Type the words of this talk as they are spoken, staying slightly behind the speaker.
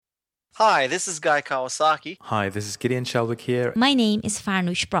Hi, this is Guy Kawasaki. Hi, this is Gideon Shelwick here, My name is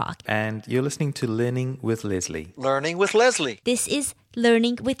Farnoosh Brock. and you're listening to Learning with Leslie. Learning with Leslie. This is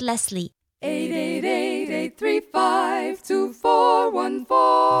Learning with Leslie.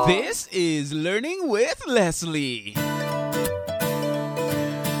 888-835-2414. This is Learning with Leslie.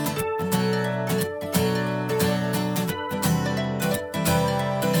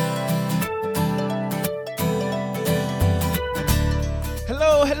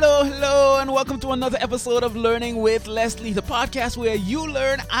 Hello, and welcome to another episode of Learning with Leslie, the podcast where you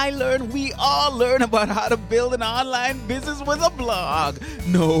learn, I learn, we all learn about how to build an online business with a blog.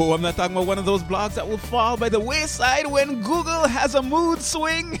 No, I'm not talking about one of those blogs that will fall by the wayside when Google has a mood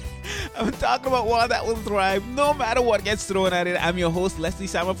swing. I'm talking about one that will thrive no matter what gets thrown at it. I'm your host, Leslie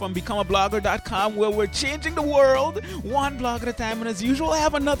Salmon from BecomeAblogger.com, where we're changing the world one blog at a time. And as usual, I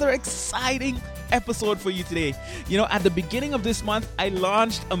have another exciting episode for you today. You know, at the beginning of this month, I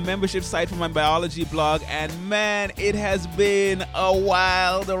launched a membership site for my biology blog, and man, it has been a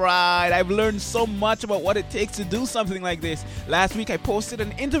wild ride. I've learned so much about what it takes to do something like this. Last week, I posted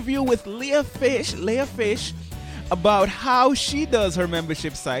an interview with Leah Fish, about how she does her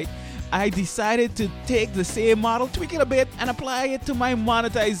membership site. I decided to take the same model, tweak it a bit, and apply it to my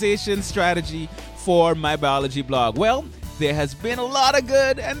monetization strategy for my biology blog. Well, there has been a lot of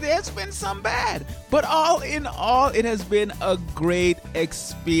good and there has been some bad, but all in all, it has been a great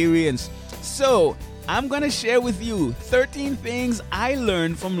experience. So I'm going to share with you 13 things I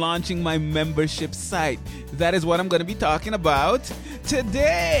learned from launching my membership site. That is what I'm going to be talking about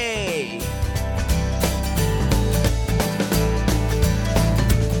today.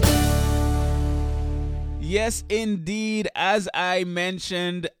 Yes, indeed. As I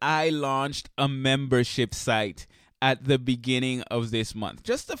mentioned, I launched a membership site at the beginning of this month,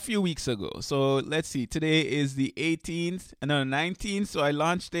 just a few weeks ago. So let's see, today is the 19th. So I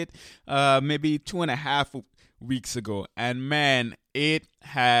launched it maybe 2.5 weeks ago. And man, it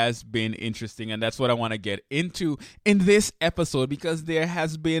has been interesting. And that's what I want to get into in this episode, because there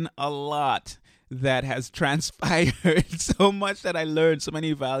has been a lot that has transpired, so much that I learned, so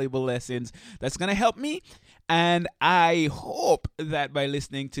many valuable lessons that's going to help me. And I hope that by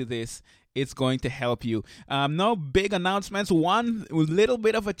listening to this, it's going to help you. No big announcements. One little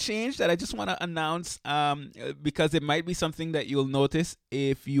bit of a change that I just want to announce because it might be something that you'll notice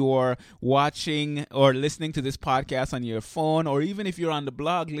if you're watching or listening to this podcast on your phone, or even if you're on the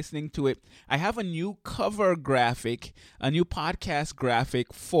blog listening to it. I have a new cover graphic, a new podcast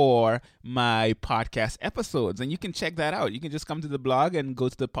graphic for my podcast episodes, and you can check that out. You can just come to the blog and go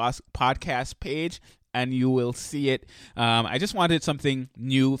to the podcast page, and you will see it. I just wanted something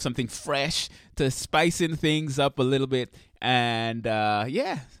new, something fresh to spicing things up a little bit. And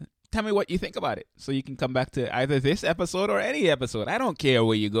tell me what you think about it. So you can come back to either this episode or any episode. I don't care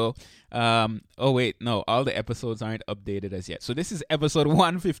where you go. All the episodes aren't updated as yet. So this is episode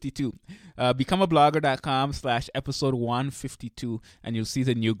 152. BecomeAblogger.com/episode 152. And you'll see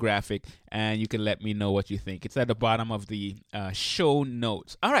the new graphic. And you can let me know what you think. It's at the bottom of the show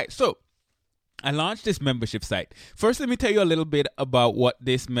notes. All right, so I launched this membership site. First, let me tell you a little bit about what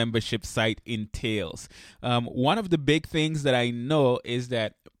this membership site entails. One of the big things that I know is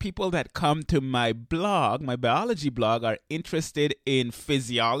that people that come to my blog, my biology blog, are interested in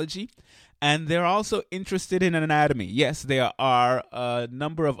physiology, and they're also interested in anatomy. Yes, there are a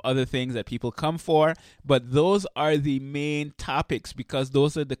number of other things that people come for, but those are the main topics, because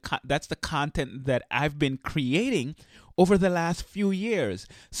those are that's the content that I've been creating over the last few years.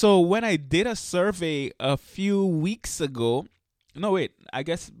 So when I did a survey a few weeks ago, I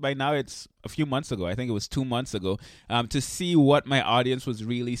guess by now it's a few months ago. I think it was 2 months ago, to see what my audience was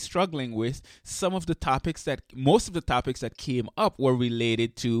really struggling with. Most of the topics that came up were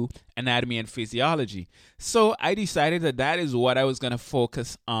related to anatomy and physiology. So I decided that is what I was going to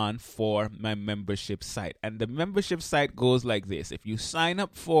focus on for my membership site. And the membership site goes like this. If you sign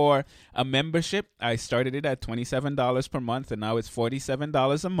up for a membership, I started it at $27 per month, and now it's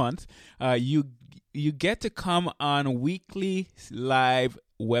 $47 a month. You get to come on weekly live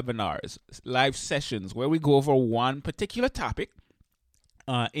webinars, live sessions where we go over one particular topic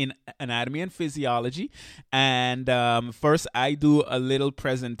in anatomy and physiology. And first, I do a little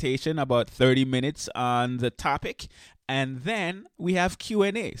presentation, about 30 minutes on the topic. And then we have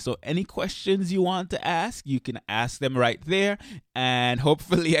Q&A. So any questions you want to ask, you can ask them right there. And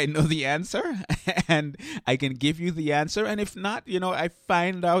hopefully I know the answer and I can give you the answer. And if not, I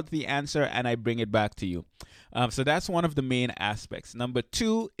find out the answer and I bring it back to you. So that's one of the main aspects. Number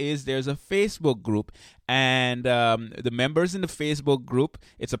 2 is there's a Facebook group, and the members in the Facebook group,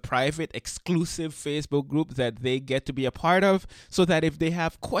 it's a private, exclusive Facebook group that they get to be a part of, so that if they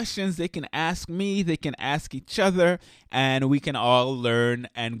have questions, they can ask me, they can ask each other, and we can all learn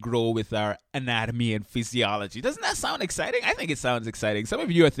and grow with our anatomy and physiology. Doesn't that sound exciting? I think it sounds exciting. Some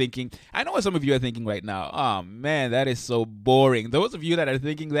of you are thinking, I know what some of you are thinking right now. Oh man, that is so boring. Those of you that are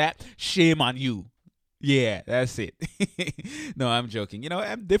thinking that, shame on you. Yeah, that's it. No, I'm joking.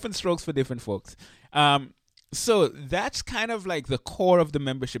 Different strokes for different folks. So that's kind of like the core of the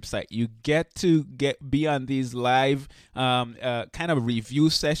membership site. You get to be on these live kind of review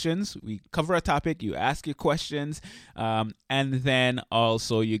sessions. We cover a topic, you ask your questions, and then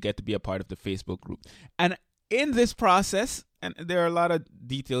also you get to be a part of the Facebook group. And in this process, and there are a lot of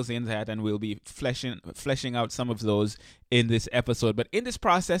details in that, and we'll be fleshing out some of those in this episode. But in this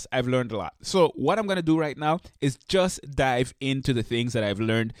process, I've learned a lot. So what I'm going to do right now is just dive into the things that I've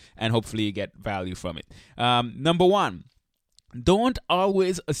learned, and hopefully you get value from it. Number 1, don't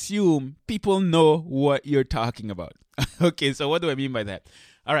always assume people know what you're talking about. Okay, so what do I mean by that?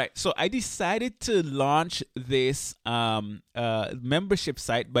 All right, so I decided to launch this membership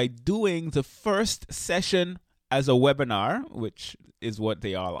site by doing the first session as a webinar, which is what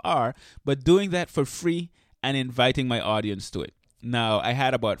they all are, but doing that for free and inviting my audience to it. Now, I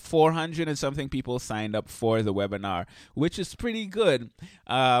had about 400 and something people signed up for the webinar, which is pretty good.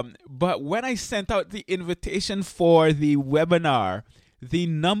 But when I sent out the invitation for the webinar, the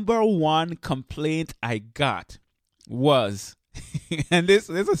number 1 complaint I got was, and this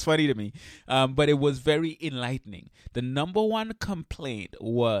is funny to me, but it was very enlightening. The number 1 complaint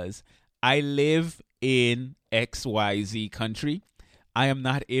was, I live in XYZ country. I am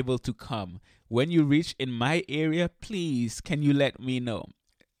not able to come. When you reach in my area, please, can you let me know?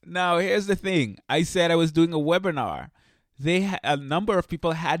 Now, here's the thing. I said I was doing a webinar. A number of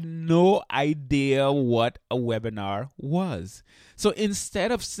people had no idea what a webinar was. So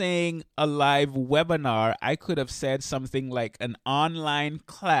instead of saying a live webinar, I could have said something like an online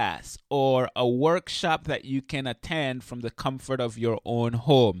class or a workshop that you can attend from the comfort of your own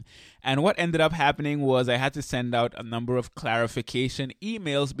home. And what ended up happening was I had to send out a number of clarification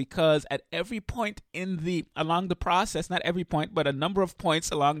emails, because at every point along the process, not every point, but a number of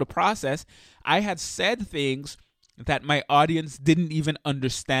points along the process, I had said things that my audience didn't even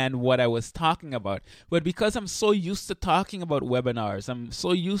understand what I was talking about. But because I'm so used to talking about webinars, I'm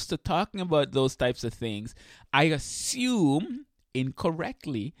so used to talking about those types of things, I assume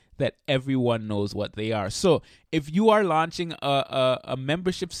incorrectly that everyone knows what they are. So if you are launching a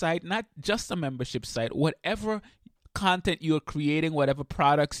membership site, not just a membership site, whatever content you're creating, whatever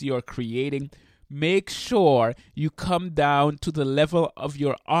products you're creating, make sure you come down to the level of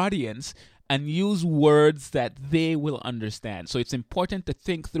your audience and use words that they will understand. So it's important to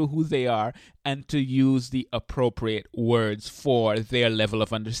think through who they are and to use the appropriate words for their level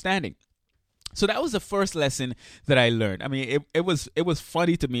of understanding. So that was the first lesson that I learned. I mean, it was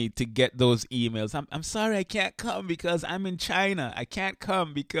funny to me to get those emails. I'm sorry I can't come because I'm in China. I can't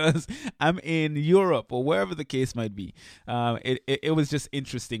come because I'm in Europe, or wherever the case might be. It was just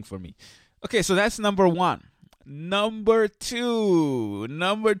interesting for me. Okay, so that's number 1. Number two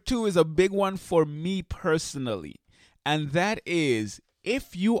is a big one for me personally, and that is,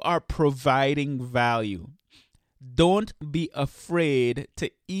 if you are providing value, don't be afraid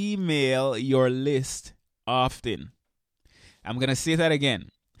to email your list often. I'm going to say that again.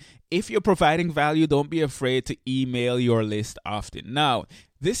 If you're providing value, don't be afraid to email your list often. Now,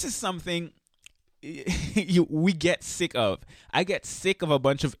 this is something we get sick of. I get sick of a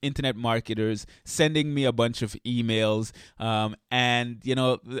bunch of internet marketers sending me a bunch of emails, and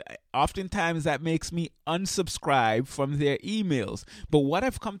oftentimes that makes me unsubscribe from their emails. But what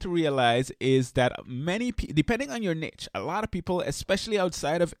I've come to realize is that many people, depending on your niche, a lot of people, especially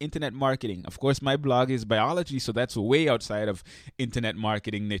outside of internet marketing, of course my blog is biology, so that's way outside of internet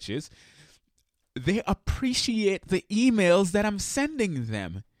marketing niches, they appreciate the emails that I'm sending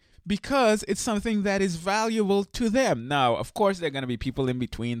them, because it's something that is valuable to them. Now, of course, there are going to be people in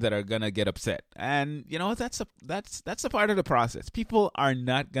between that are going to get upset. And, that's a part of the process. People are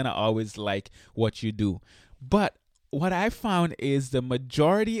not going to always like what you do. But what I found is the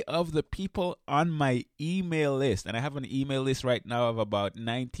majority of the people on my email list, and I have an email list right now of about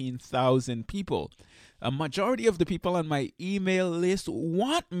 19,000 people, a majority of the people on my email list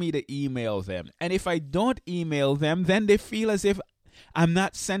want me to email them. And if I don't email them, then they feel as if I'm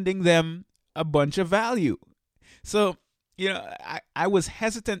not sending them a bunch of value. So, I was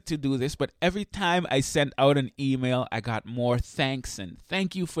hesitant to do this, but every time I sent out an email, I got more thanks and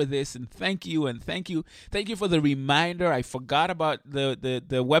thank you for this and thank you and thank you. Thank you for the reminder. I forgot about the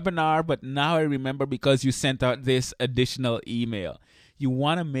webinar, but now I remember because you sent out this additional email. You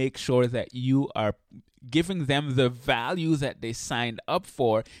want to make sure that you are giving them the value that they signed up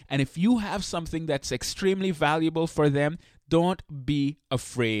for. And if you have something that's extremely valuable for them, don't be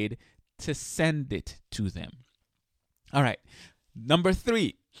afraid to send it to them. All right. Number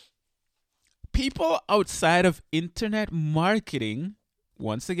 3, people outside of internet marketing,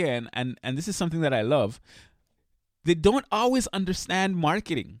 once again, and this is something that I love, they don't always understand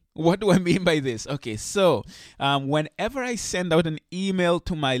marketing. What do I mean by this? Okay, so whenever I send out an email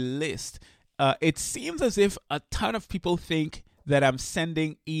to my list, it seems as if a ton of people think that I'm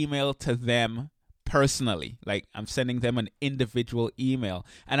sending email to them personally, like I'm sending them an individual email.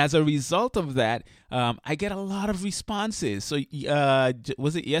 And as a result of that, I get a lot of responses. So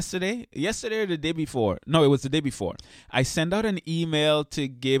was it yesterday? Yesterday or the day before? No, it was the day before. I sent out an email to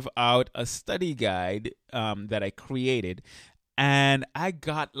give out a study guide that I created. And I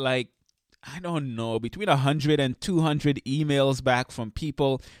got between 100 and 200 emails back from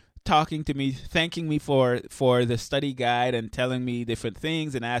people talking to me, thanking me for the study guide and telling me different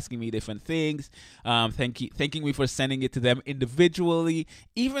things and asking me different things, thanking me for sending it to them individually,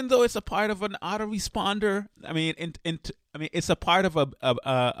 even though it's a part of an autoresponder. I mean, it's a part of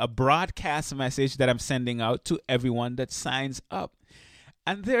a broadcast message that I'm sending out to everyone that signs up.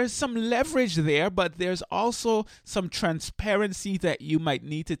 And there's some leverage there, but there's also some transparency that you might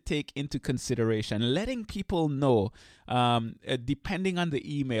need to take into consideration. Letting people know, depending on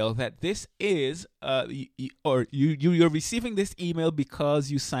the email, that this is, you're receiving this email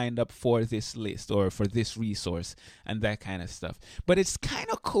because you signed up for this list or for this resource and that kind of stuff. But it's kind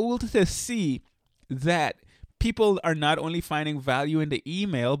of cool to see that people are not only finding value in the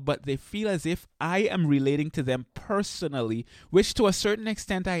email, but they feel as if I am relating to them personally, which to a certain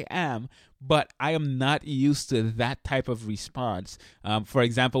extent I am, but I am not used to that type of response. For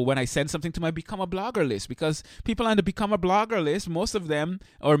example, when I send something to my Become a Blogger list, because people on the Become a Blogger list, most of them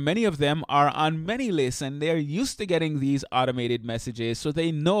or many of them are on many lists and they're used to getting these automated messages, so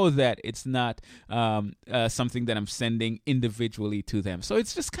they know that it's not something that I'm sending individually to them. So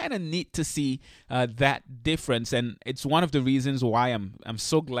it's just kind of neat to see that difference, and it's one of the reasons why I'm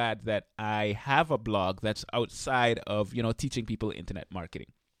so glad that I have a blog that's outside of teaching people internet marketing.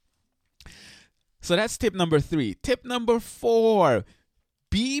 So that's tip number 3. Tip number 4,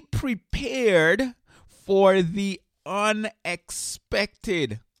 be prepared for the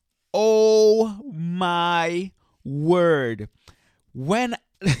unexpected. Oh my word.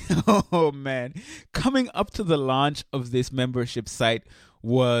 Coming up to the launch of this membership site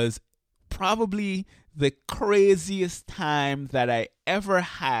was probably the craziest time that I ever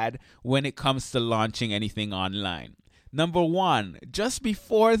had when it comes to launching anything online. Number 1, just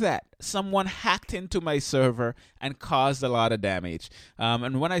before that, someone hacked into my server and caused a lot of damage.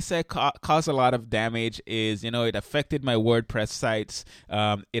 And when I say caused a lot of damage is, it affected my WordPress sites.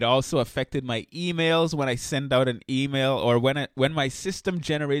 It also affected my emails. When I send out an email or when my system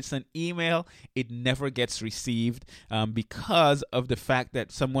generates an email, it never gets received because of the fact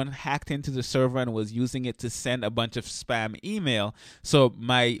that someone hacked into the server and was using it to send a bunch of spam email. So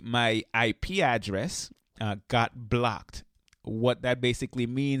my IP address got blocked. What that basically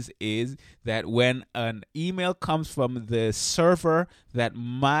means is that when an email comes from the server that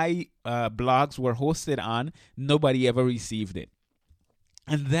my blogs were hosted on, nobody ever received it.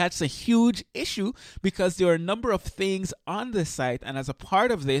 And that's a huge issue because there are a number of things on the site, and as a part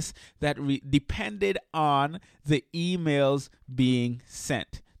of this, that depended on the emails being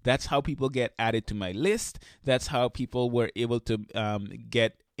sent. That's how people get added to my list. That's how people were able to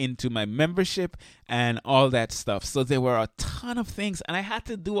get into my membership and all that stuff. So there were a ton of things, and I had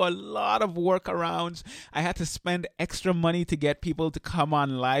to do a lot of workarounds. I had to spend extra money to get people to come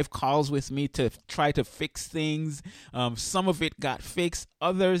on live calls with me to try to fix things. Some of it got fixed.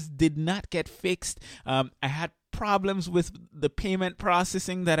 Others did not get fixed. I had problems with the payment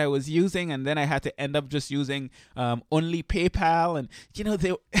processing that I was using, and then I had to end up just using only PayPal, and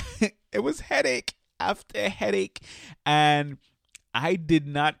it was headache after headache. And I did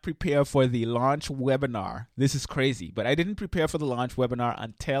not prepare for the launch webinar. This is crazy, but I didn't prepare for the launch webinar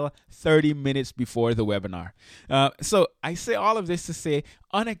until 30 minutes before the webinar. So I say all of this to say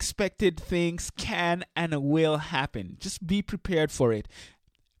unexpected things can and will happen. Just be prepared for it.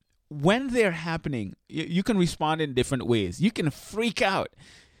 When they're happening, you can respond in different ways. You can freak out.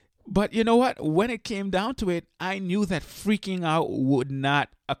 But you know what? When it came down to it, I knew that freaking out would not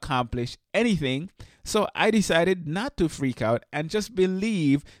accomplish anything. So I decided not to freak out and just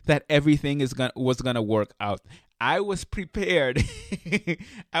believe that everything was gonna work out. I was prepared.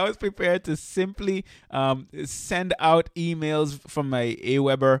 I was prepared to simply send out emails from my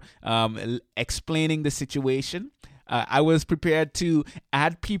Aweber explaining the situation. I was prepared to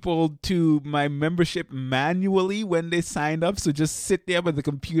add people to my membership manually when they signed up. So just sit there with the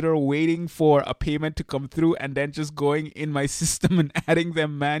computer waiting for a payment to come through and then just going in my system and adding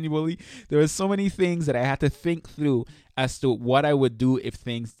them manually. There were so many things that I had to think through as to what I would do if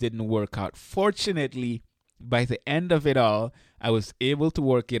things didn't work out. Fortunately, by the end of it all, I was able to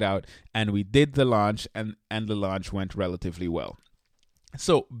work it out, and we did the launch, and the launch went relatively well.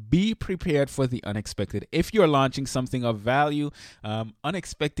 So be prepared for the unexpected. If you're launching something of value,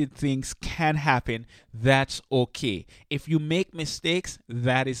 unexpected things can happen. That's okay. If you make mistakes,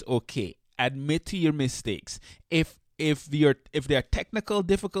 that is okay. Admit to your mistakes. If there are technical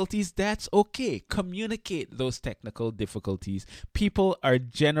difficulties, that's okay. Communicate those technical difficulties. People are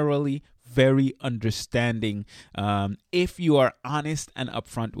generally very understanding if you are honest and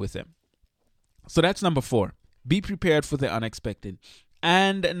upfront with them. So that's number 4. Be prepared for the unexpected.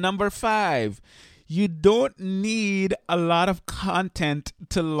 And number 5, you don't need a lot of content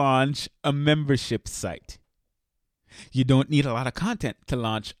to launch a membership site. You don't need a lot of content to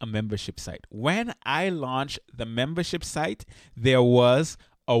launch a membership site. When I launched the membership site, there was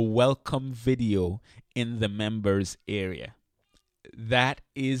a welcome video in the members area. That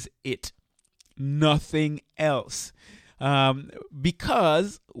is it. Nothing else.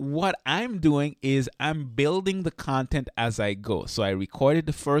 Because what I'm doing is I'm building the content as I go. So I recorded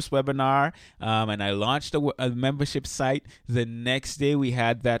the first webinar and I launched a membership site. The next day we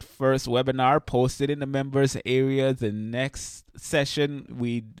had that first webinar posted in the members area. The next session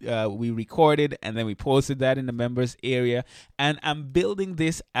we recorded and then we posted that in the members area. And I'm building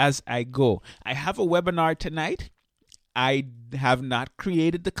this as I go. I have a webinar tonight. I have not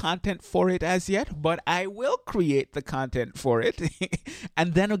created the content for it as yet, but I will create the content for it.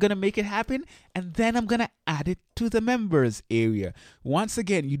 And then I'm going to make it happen. And then I'm going to add it to the members area. Once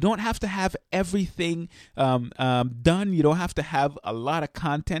again, you don't have to have everything done. You don't have to have a lot of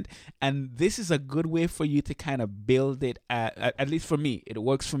content. And this is a good way for you to kind of build it, at least for me. It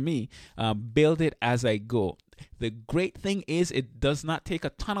works for me. Build it as I go. The great thing is it does not take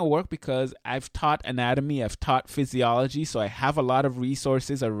a ton of work because I've taught anatomy, I've taught physiology, so I have a lot of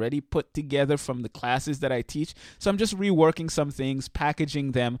resources already put together from the classes that I teach. So I'm just reworking some things,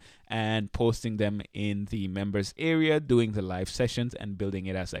 packaging them, and posting them in the members area, doing the live sessions, and building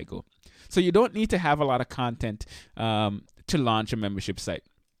it as I go. So you don't need to have a lot of content to launch a membership site.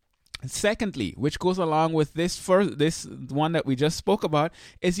 Secondly, which goes along with this one that we just spoke about,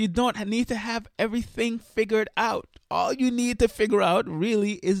 is you don't need to have everything figured out. All you need to figure out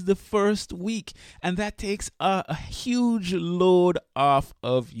really is the first week. And that takes a huge load off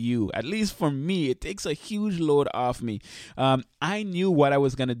of you. At least for me, it takes a huge load off me. I knew what I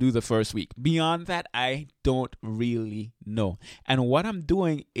was going to do the first week. Beyond that, I don't really know. And what I'm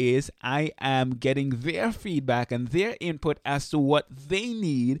doing is I am getting their feedback and their input as to what they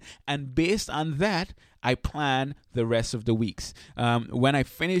need. And based on that, I plan the rest of the weeks. When I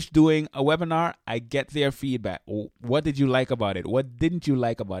finish doing a webinar, I get their feedback. What did you like about it? What didn't you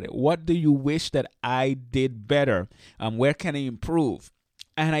like about it? What do you wish that I did better? Where can I improve?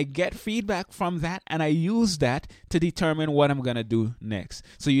 And I get feedback from that, and I use that to determine what I'm going to do next.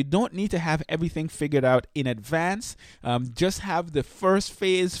 So you don't need to have everything figured out in advance. Just have the first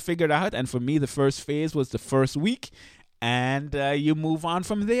phase figured out. And for me, the first phase was the first week. And you move on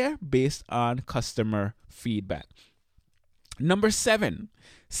from there based on customer feedback. Number 7,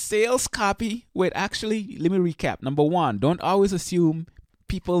 sales copy. Wait, actually, let me recap. Number 1, don't always assume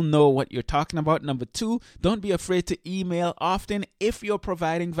people know what you're talking about. Number 2, don't be afraid to email often if you're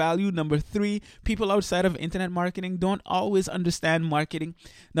providing value. Number 3, people outside of internet marketing don't always understand marketing.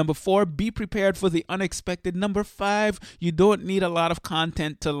 Number 4, be prepared for the unexpected. Number 5, you don't need a lot of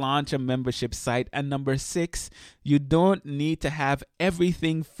content to launch a membership site. And number 6, you don't need to have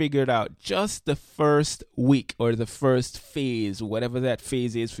everything figured out. Just the first week or the first phase, whatever that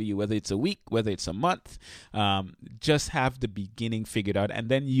phase is for you, whether it's a week, whether it's a month, just have the beginning figured out and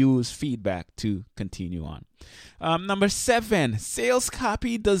then use feedback to continue on. Number 7, sales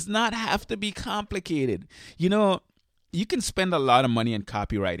copy does not have to be complicated. You know, you can spend a lot of money on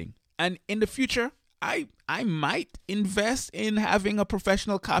copywriting. And in the future, I might invest in having a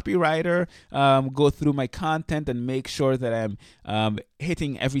professional copywriter go through my content and make sure that I'm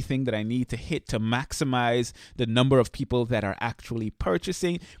hitting everything that I need to hit to maximize the number of people that are actually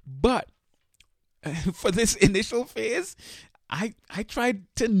purchasing. But for this initial phase, I tried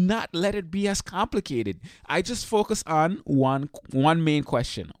to not let it be as complicated. I just focus on one main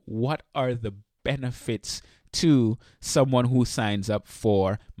question. What are the benefits to someone who signs up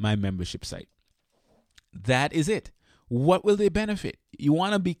for my membership site? That is it. What will they benefit? You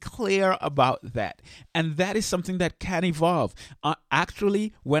want to be clear about that. And that is something that can evolve.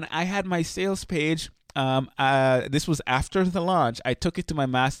 Actually, when I had my sales page, this was after the launch, I took it to my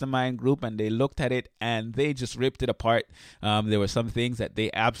mastermind group and they looked at it and they just ripped it apart. There were some things that they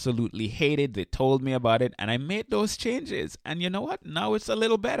absolutely hated. They told me about it and I made those changes. And you know what? Now it's a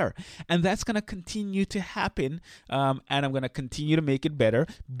little better. And that's going to continue to happen. And I'm going to continue to make it better.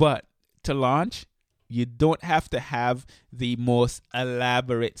 But to launch, you don't have to have the most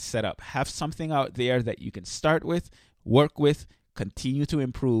elaborate setup. Have something out there that you can start with, work with, continue to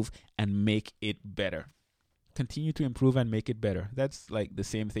improve, and make it better. Continue to improve and make it better. That's like the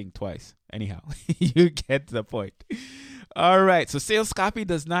same thing twice. Anyhow, you get the point. All right. So sales copy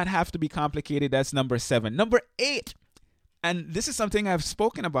does not have to be complicated. That's number 7. Number 8. And this is something I've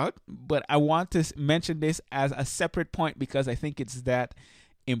spoken about, but I want to mention this as a separate point because I think it's that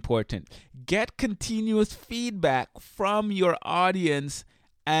important. Get continuous feedback from your audience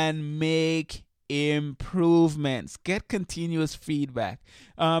and make improvements. Get continuous feedback.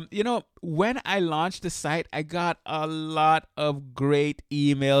 When I launched the site, I got a lot of great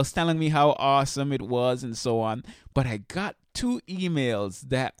emails telling me how awesome it was and so on. But I got 2 emails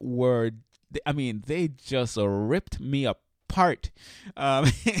that were, they just ripped me apart.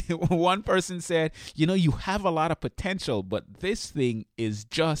 One person said, you have a lot of potential, but this thing is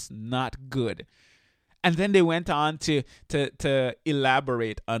just not good. And then they went on to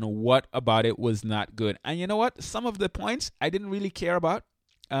elaborate on what about it was not good. And you know what? Some of the points I didn't really care about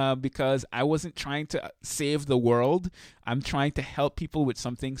because I wasn't trying to save the world. I'm trying to help people with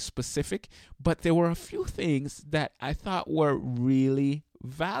something specific. But there were a few things that I thought were really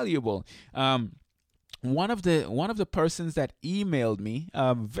valuable. One of the persons that emailed me,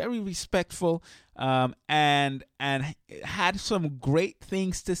 very respectful, and had some great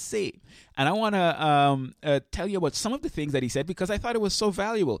things to say. And I want to tell you about some of the things that he said because I thought it was so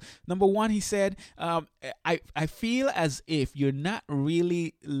valuable. Number 1, he said, I feel as if you're not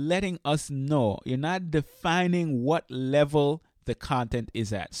really letting us know. You're not defining what level the content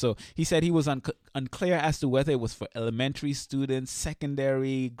is at. So he said he was unclear as to whether it was for elementary students,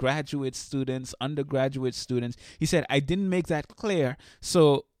 secondary, graduate students, undergraduate students. He said, I didn't make that clear.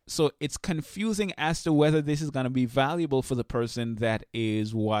 So it's confusing as to whether this is going to be valuable for the person that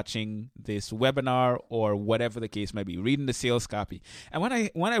is watching this webinar or whatever the case may be, reading the sales copy. And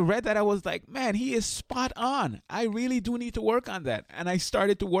when I read that, I was like, man, he is spot on. I really do need to work on that. And I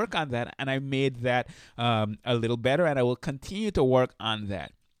started to work on that and I made that a little better and I will continue to work on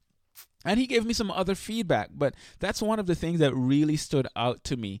that. And he gave me some other feedback, but that's one of the things that really stood out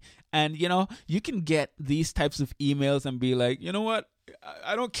to me. And, you can get these types of emails and be like, you know what?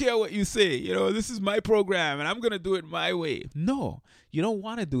 I don't care what you say. This is my program and I'm going to do it my way. No, you don't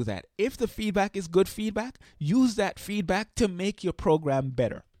want to do that. If the feedback is good feedback, use that feedback to make your program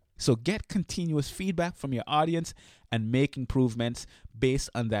better. So get continuous feedback from your audience and make improvements based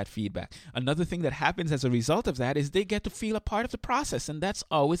on that feedback. Another thing that happens as a result of that is they get to feel a part of the process, and that's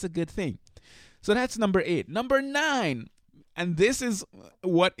always a good thing. So that's number 8. Number 9, and this is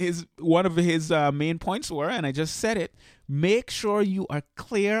what one of his main points were, and I just said it. Make sure you are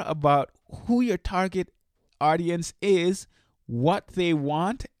clear about who your target audience is, what they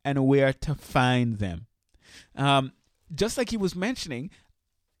want, and where to find them. Just like he was mentioning,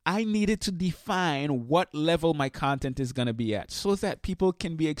 I needed to define what level my content is going to be at so that people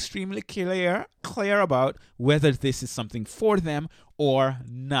can be extremely clear about whether this is something for them or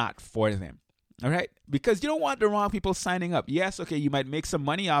not for them. All right? Because you don't want the wrong people signing up. Yes, okay, you might make some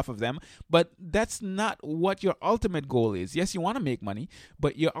money off of them, but that's not what your ultimate goal is. Yes, you want to make money,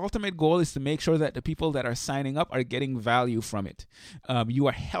 but your ultimate goal is to make sure that the people that are signing up are getting value from it. You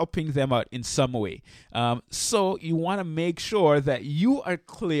are helping them out in some way. So you want to make sure that you are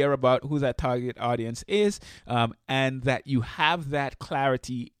clear about who that target audience is, and that you have that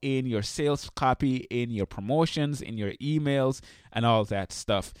clarity in your sales copy, in your promotions, in your emails, and all that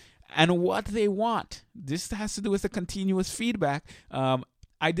stuff. And what they want. This has to do with the continuous feedback.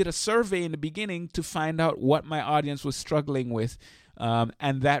 I did a survey in the beginning to find out what my audience was struggling with,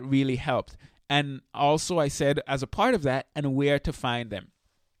 and that really helped. And also I said, as a part of that, and where to find them.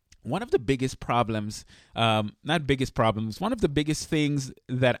 one of the biggest problems, not biggest problems, one of the biggest things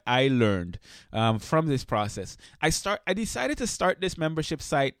that I learned from this process, I decided to start this membership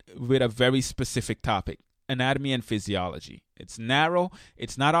site with a very specific topic: anatomy and physiology. It's narrow.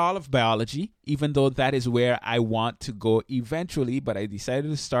 It's not all of biology, even though that is where I want to go eventually, but I decided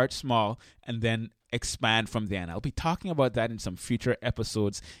to start small and then expand from there. And I'll be talking about that in some future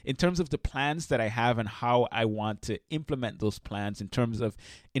episodes in terms of the plans that I have and how I want to implement those plans in terms of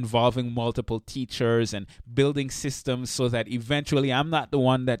involving multiple teachers and building systems so that eventually I'm not the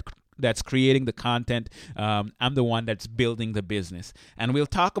one that's creating the content. I'm the one that's building the business. And we'll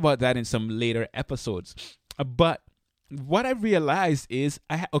talk about that in some later episodes. But what I realized is,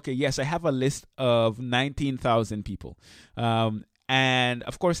 I have a list of 19,000 people. And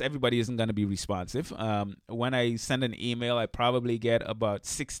of course, everybody isn't going to be responsive. When I send an email, I probably get about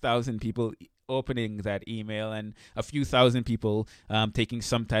 6,000 people opening that email and a few thousand people taking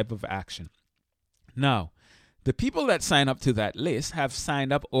some type of action. Now, the people that sign up to that list have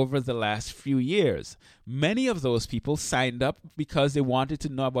signed up over the last few years. Many of those people signed up because they wanted to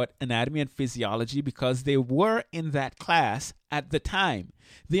know about anatomy and physiology because they were in that class at the time.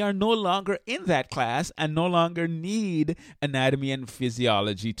 They are no longer in that class and no longer need anatomy and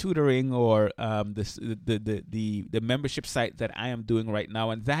physiology tutoring or the membership site that I am doing right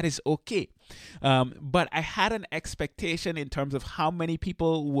now, and that is okay. But I had an expectation in terms of how many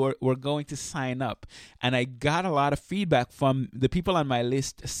people were going to sign up, and I got a lot of feedback from the people on my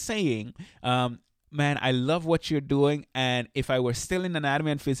list saying, man, I love what you're doing, and if I were still in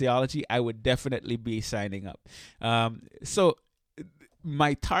anatomy and physiology, I would definitely be signing up. So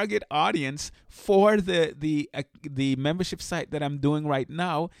my target audience for the membership site that I'm doing right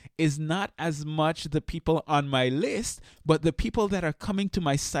now is not as much the people on my list, but the people that are coming to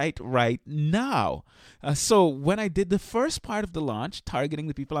my site right now. So when I did the first part of the launch, targeting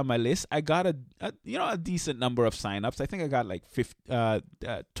the people on my list, I got a decent number of signups. I think I got like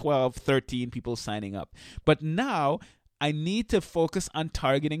 12, 13 people signing up. But now I need to focus on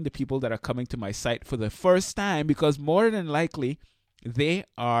targeting the people that are coming to my site for the first time, because more than likely they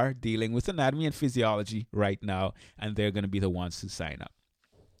are dealing with anatomy and physiology right now, and they're going to be the ones who sign up.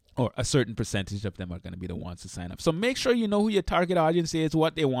 Or a certain percentage of them are going to be the ones to sign up. So make sure you know who your target audience is,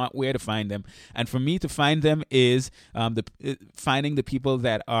 what they want, where to find them. And for me to find them is finding the people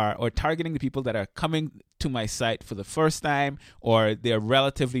that are, or targeting the people that are coming to my site for the first time, or they're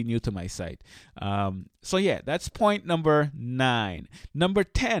relatively new to my site. So yeah, that's point number 9.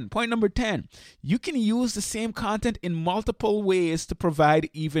 Point number 10, you can use the same content in multiple ways to provide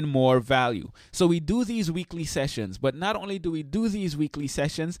even more value. So we do these weekly sessions, but not only do we do these weekly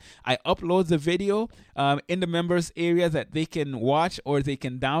sessions, I upload the video in the members area that they can watch or they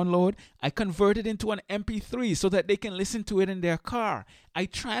can download. I convert it into an MP3 so that they can listen to it in their car. I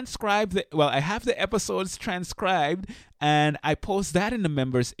have the episodes transcribed, and I post that in the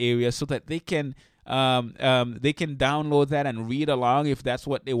members area so that they can download that and read along if that's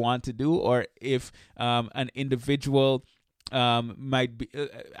what they want to do, or if an individual might be.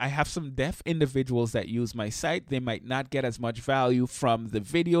 I have some deaf individuals that use my site. They might not get as much value from the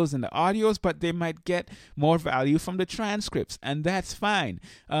videos and the audios, but they might get more value from the transcripts, and that's fine.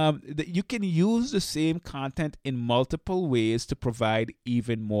 You can use the same content in multiple ways to provide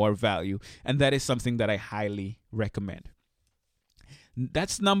even more value, and that is something that I highly recommend.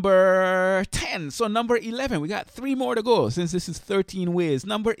 That's number 10. So number 11, we got 3 more to go since this is 13 ways.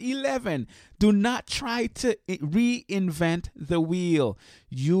 Number 11, do not try to reinvent the wheel.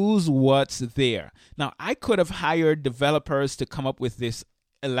 Use what's there. Now, I could have hired developers to come up with this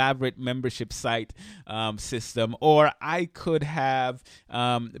elaborate membership site system, or I could have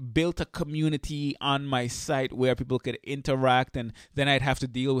built a community on my site where people could interact, and then I'd have to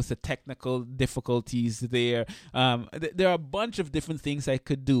deal with the technical difficulties there. There are a bunch of different things I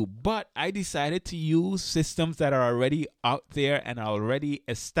could do, but I decided to use systems that are already out there and already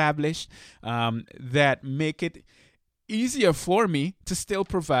established that make it easier for me to still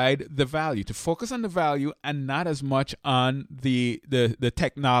provide the value, to focus on the value and not as much on the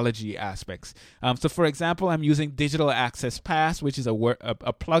technology aspects. So for example, I'm using Digital Access Pass, which is a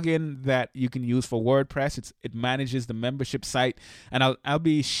plugin that you can use for WordPress. It manages the membership site, and I'll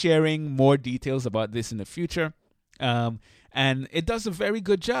be sharing more details about this in the future. And it does a very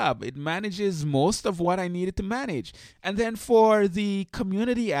good job. It manages most of what I needed to manage. And then for the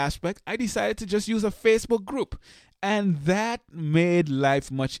community aspect, I decided to just use a Facebook group. And that made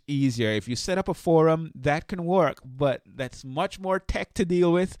life much easier. If you set up a forum, that can work, but that's much more tech to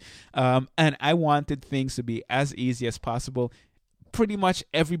deal with. And I wanted things to be as easy as possible. pretty much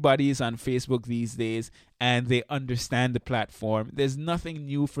everybody is on Facebook these days and they understand the platform. There's nothing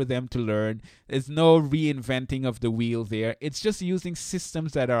new for them to learn. There's no reinventing of the wheel there. It's just using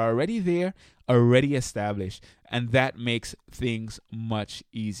systems that are already there, already established, and that makes things much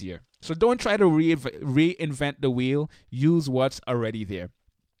easier. So don't try to reinvent the wheel. Use what's already there.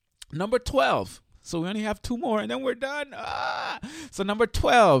 Number 12. So we only have 2 more and then we're done. So number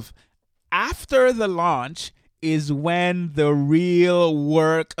 12. After the launch is when the real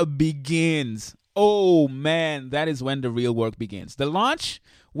work begins. Oh man, that is when the real work begins. The launch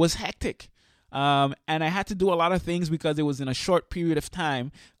was hectic. And I had to do a lot of things because it was in a short period of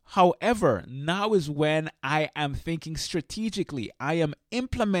time. However, now is when I am thinking strategically. I am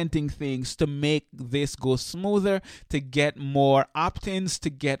implementing things to make this go smoother, to get more opt-ins, to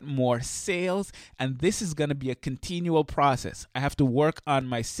get more sales. And this is going to be a continual process. I have to work on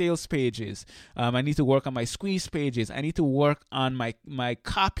my sales pages. I need to work on my squeeze pages. I need to work on my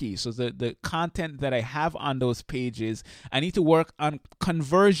copy. So the content that I have on those pages. I need to work on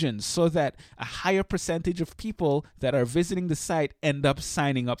conversions so that a higher percentage of people that are visiting the site end up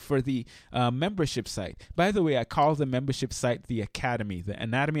signing up for the membership site. By the way, I call the membership site the Academy, the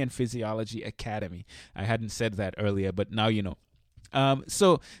Anatomy and Physiology Academy. I hadn't said that earlier, but now you know.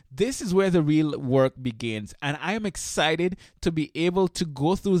 So this is where the real work begins, and I am excited to be able to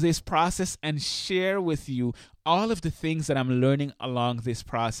go through this process and share with you all of the things that I'm learning along this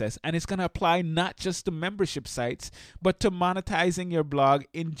process. And it's going to apply not just to membership sites, but to monetizing your blog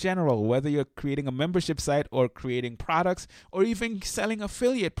in general, whether you're creating a membership site or creating products or even selling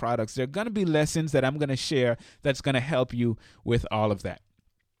affiliate products. There are going to be lessons that I'm going to share that's going to help you with all of that.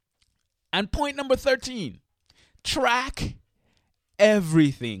 And point number 13, track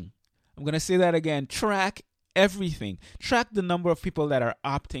everything. I'm going to say that again. Track everything. Track the number of people that are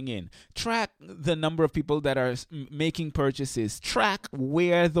opting in. Track the number of people that are making purchases. Track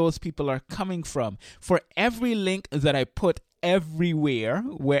where those people are coming from. For every link that I put everywhere,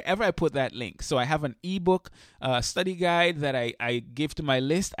 wherever I put that link. So I have an ebook study guide that I give to my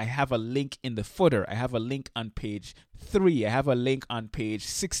list. I have a link in the footer. I have a link on page 3. I have a link on page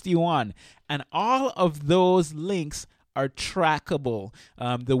 61. And all of those links are trackable.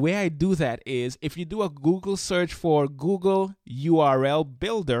 The way I do that is if you do a Google search for Google URL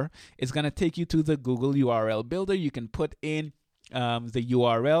Builder, it's going to take you to the Google URL Builder. You can put in the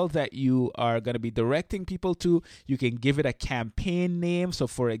URL that you are going to be directing people to. You can give it a campaign name. So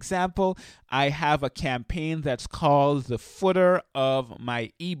for example, I have a campaign that's called the footer of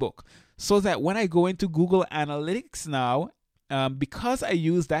my ebook, so that when I go into Google Analytics now, because I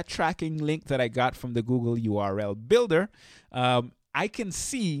use that tracking link that I got from the Google URL Builder, I can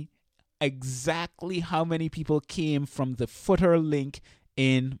see exactly how many people came from the footer link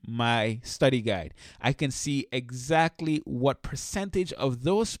in my study guide. I can see exactly what percentage of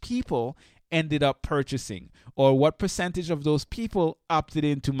those people ended up purchasing, or what percentage of those people opted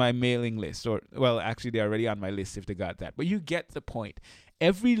into my mailing list. Or, well, actually, they're already on my list if they got that. But you get the point.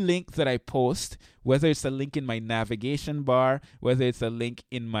 Every link that I post, whether it's a link in my navigation bar, whether it's a link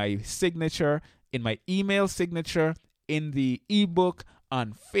in my signature, in my email signature, in the ebook,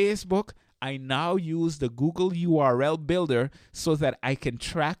 on Facebook, I now use the Google URL Builder so that I can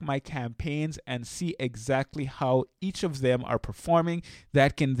track my campaigns and see exactly how each of them are performing.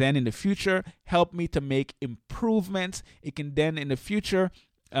 That can then in the future help me to make improvements. It can then in the future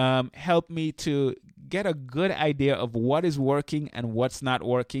help me to get a good idea of what is working and what's not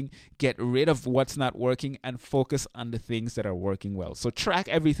working, get rid of what's not working, and focus on the things that are working well. So track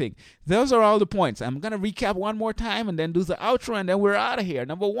everything. Those are all the points. I'm going to recap one more time and then do the outro, and then we're out of here.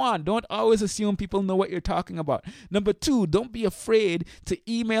 Number 1, don't always assume people know what you're talking about. Number 2, don't be afraid to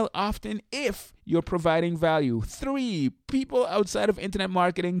email often if you're providing value. 3, people outside of internet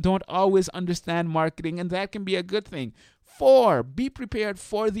marketing don't always understand marketing, and that can be a good thing. 4, be prepared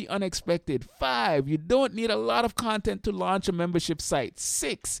for the unexpected. 5, you don't need a lot of content to launch a membership site.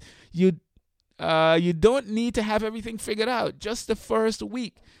 6, you don't need to have everything figured out just the first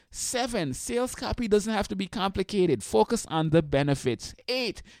week. 7, sales copy doesn't have to be complicated. Focus on the benefits.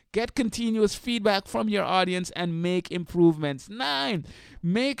 8, get continuous feedback from your audience and make improvements. 9,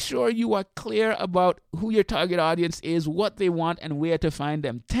 make sure you are clear about who your target audience is, what they want, and where to find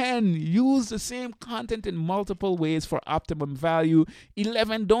them. 10, use the same content in multiple ways for optimum value.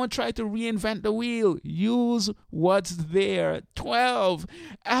 11, don't try to reinvent the wheel. Use what's there. 12,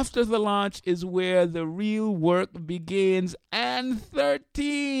 after the launch is where the real work begins. And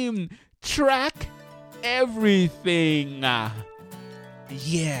 13, track everything.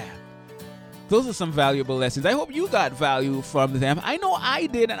 Yeah. Those are some valuable lessons. I hope you got value from them. I know I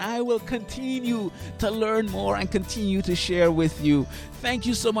did, and I will continue to learn more and continue to share with you. Thank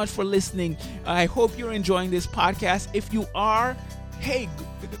you so much for listening. I hope you're enjoying this podcast. If you are, hey,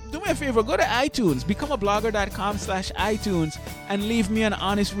 do me a favor, go to iTunes, becomeablogger.com/iTunes, and leave me an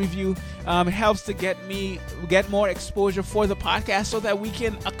honest review. It helps to get more exposure for the podcast so that we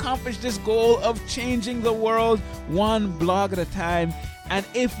can accomplish this goal of changing the world one blog at a time. And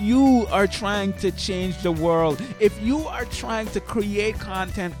if you are trying to change the world, if you are trying to create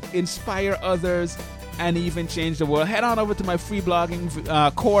content, inspire others, and even change the world, head on over to my free blogging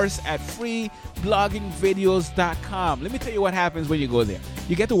course at freebloggingvideos.com. Let me tell you what happens when you go there.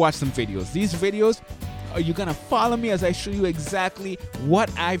 You get to watch some videos. These videos, you're going to follow me as I show you exactly what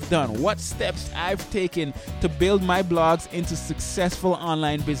I've done, what steps I've taken to build my blogs into successful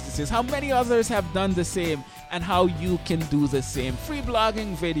online businesses, how many others have done the same, and how you can do the same.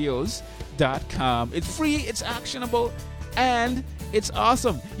 freebloggingvideos.com. It's free, it's actionable, and it's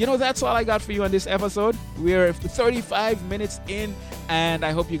awesome. You know, that's all I got for you on this episode. We're 35 minutes in, and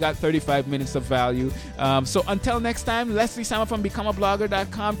I hope you got 35 minutes of value. So until next time, Leslie Simon from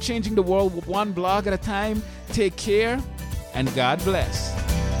becomeablogger.com, changing the world one blog at a time. Take care, and God bless.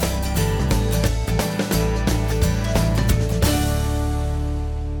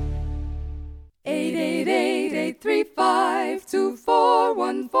 888-835